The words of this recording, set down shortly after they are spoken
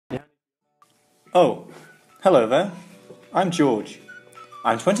Oh, hello there. I'm George.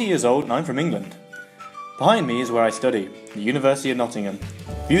 I'm 20 years old and I'm from England. Behind me is where I study, the University of Nottingham.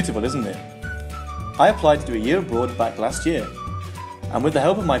 Beautiful, isn't it? I applied to do a year abroad back last year, and with the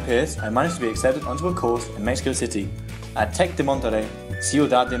help of my peers, I managed to be accepted onto a course in Mexico City at Tec de Monterrey,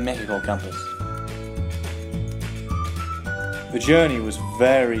 Ciudad de Mexico campus. The journey was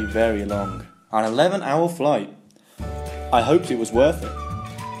very, very long, an 11-hour flight. I hoped it was worth it.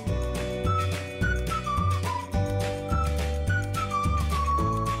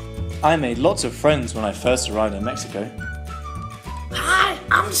 I made lots of friends when I first arrived in Mexico. Hi,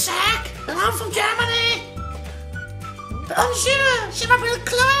 I'm Zach, and I'm from Germany. Bonjour, je m'appelle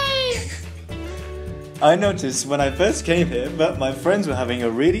Chloe. I noticed when I first came here that my friends were having a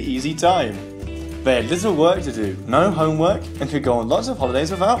really easy time. They had little work to do, no homework, and could go on lots of holidays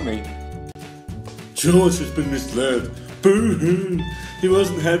without me. George has been misled. Boo-hoo! He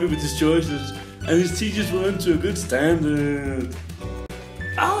wasn't happy with his choices, and his teachers weren't to a good standard.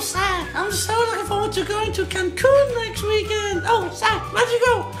 Oh, Zach, I'm so looking forward to going to Cancun next weekend. Oh, Zach, where'd you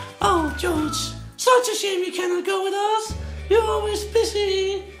go? Oh, George, such a shame you cannot go with us. You're always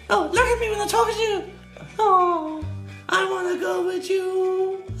busy. Oh, look at me when I'm talking to you. Oh, I want to go with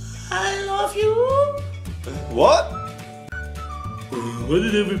you. I love you. What? Where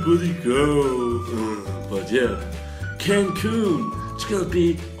did everybody go? But yeah, Cancun, it's gonna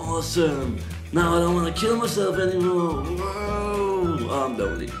be awesome. Now I don't want to kill myself anymore. Whoa, I'm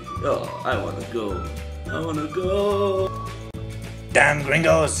lonely. Oh, I want to go. I want to go. Damn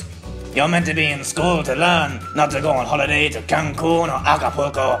gringos! You're meant to be in school to learn, not to go on holiday to Cancun or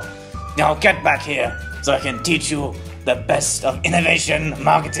Acapulco. Now get back here so I can teach you the best of innovation,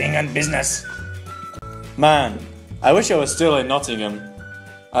 marketing and business. Man, I wish I was still in Nottingham.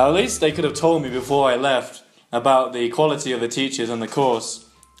 At least they could have told me before I left about the quality of the teachers and the course.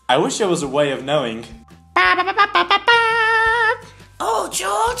 I wish there was a way of knowing. Oh,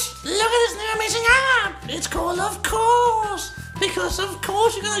 George, look at this new amazing app. It's called ofCourse. Because of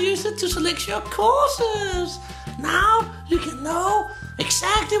course you're going to use it to select your courses. Now you can know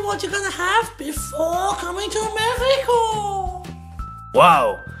exactly what you're going to have before coming to Mexico.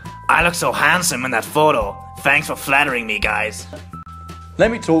 Wow, I look so handsome in that photo. Thanks for flattering me, guys.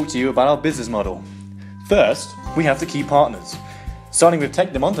 Let me talk to you about our business model. First, we have the key partners. Starting with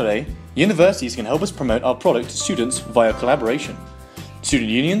Tec de Monterrey, universities can help us promote our product to students via collaboration. Student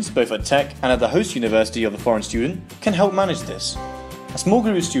unions, both at Tec and at the host university of the foreign student, can help manage this. A small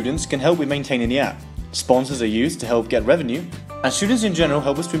group of students can help with maintaining the app. Sponsors are used to help get revenue, and students in general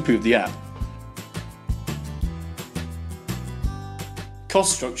help us to improve the app.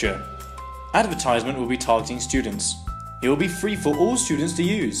 Cost structure. Advertisement will be targeting students. It will be free for all students to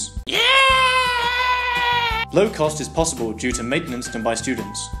use. Yeah! Low cost is possible due to maintenance done by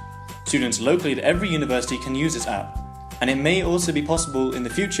students. Students locally at every university can use this app, and it may also be possible in the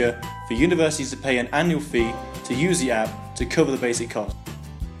future for universities to pay an annual fee to use the app to cover the basic cost.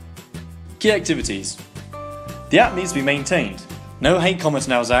 Key activities. The app needs to be maintained. No hate comments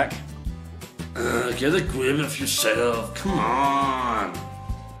now, Zach. Get a grip of yourself. Come on.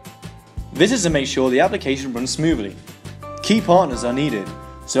 This is to make sure the application runs smoothly. Key partners are needed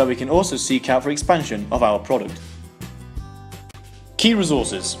so that we can also seek out for expansion of our product. Key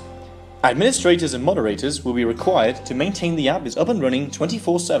resources. Administrators and moderators will be required to maintain the app is up and running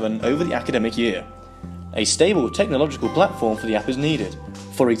 24/7 over the academic year. A stable technological platform for the app is needed,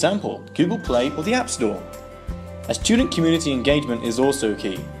 for example, Google Play or the App Store. A student community engagement is also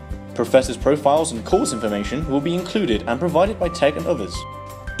key. Professors' profiles and course information will be included and provided by Tec and others.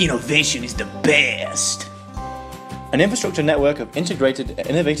 Innovation is the best. An infrastructure network of integrated,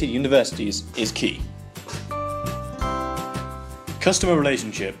 innovative universities is key. Customer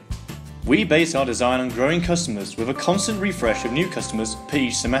relationship. We base our design on growing customers with a constant refresh of new customers per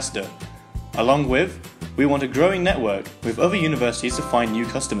each semester. Along with, we want a growing network with other universities to find new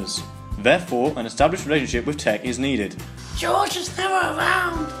customers. Therefore, an established relationship with Tec is needed. George is never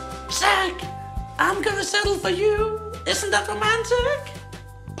around. Zach, I'm gonna settle for you. Isn't that romantic?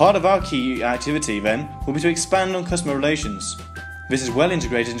 Part of our key activity, then, will be to expand on customer relations. This is well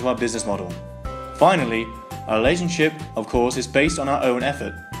integrated into our business model. Finally, our relationship, of course, is based on our own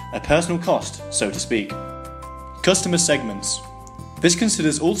effort, a personal cost, so to speak. Customer segments. This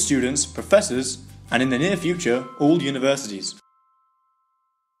considers all students, professors, and in the near future, all universities.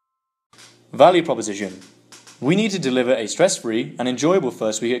 Value proposition. We need to deliver a stress-free and enjoyable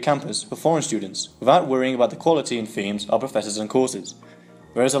first week at campus for foreign students without worrying about the quality and themes of professors and courses.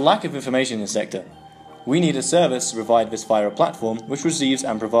 There is a lack of information in this sector. We need a service to provide this via a platform which receives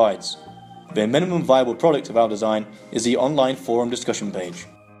and provides. The minimum viable product of our design is the online forum discussion page.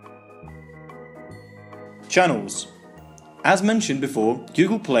 Channels. As mentioned before,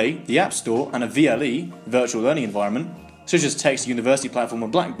 Google Play, the App Store, and a VLE, virtual learning environment, such as Tech's University Platform or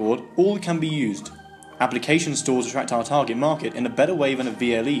Blackboard, all can be used. Application stores attract our target market in a better way than a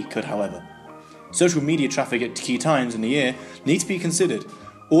VLE could, however. Social media traffic at key times in the year needs to be considered,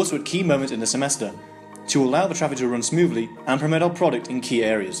 also at key moments in the semester, to allow the traffic to run smoothly and promote our product in key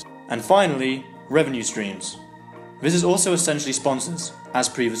areas. And finally, revenue streams. This is also essentially sponsors, as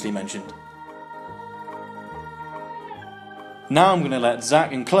previously mentioned. Now I'm going to let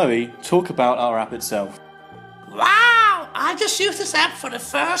Zach and Chloe talk about our app itself. Wow! I just used this app for the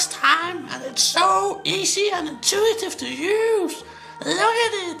first time and it's so easy and intuitive to use. Look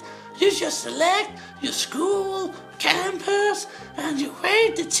at it! You just select your school, campus, and you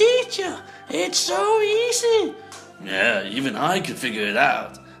rate the teacher. It's so easy. Yeah, even I could figure it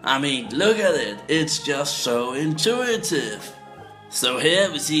out. I mean, look at it. It's just so intuitive. So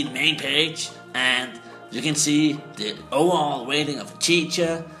here we see the main page, and you can see the overall rating of a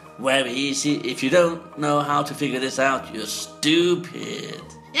teacher. Very easy. If you don't know how to figure this out, you're stupid.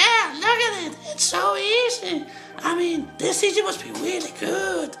 Yeah, look at it. It's so easy. I mean, this teacher must be really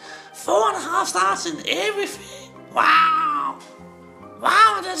good. 4.5 stars in everything. Wow.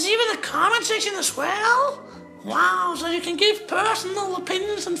 Wow, there's even a comment section as well. Wow, so you can give personal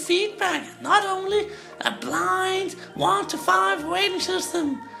opinions and feedback. Not only a blind 1 to 5 rating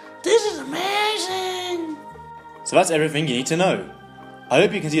system. This is amazing. So that's everything you need to know. I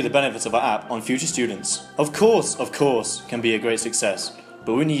hope you can see the benefits of our app on future students. ofCourse can be a great success,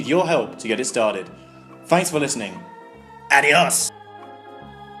 but we need your help to get it started. Thanks for listening. Adios!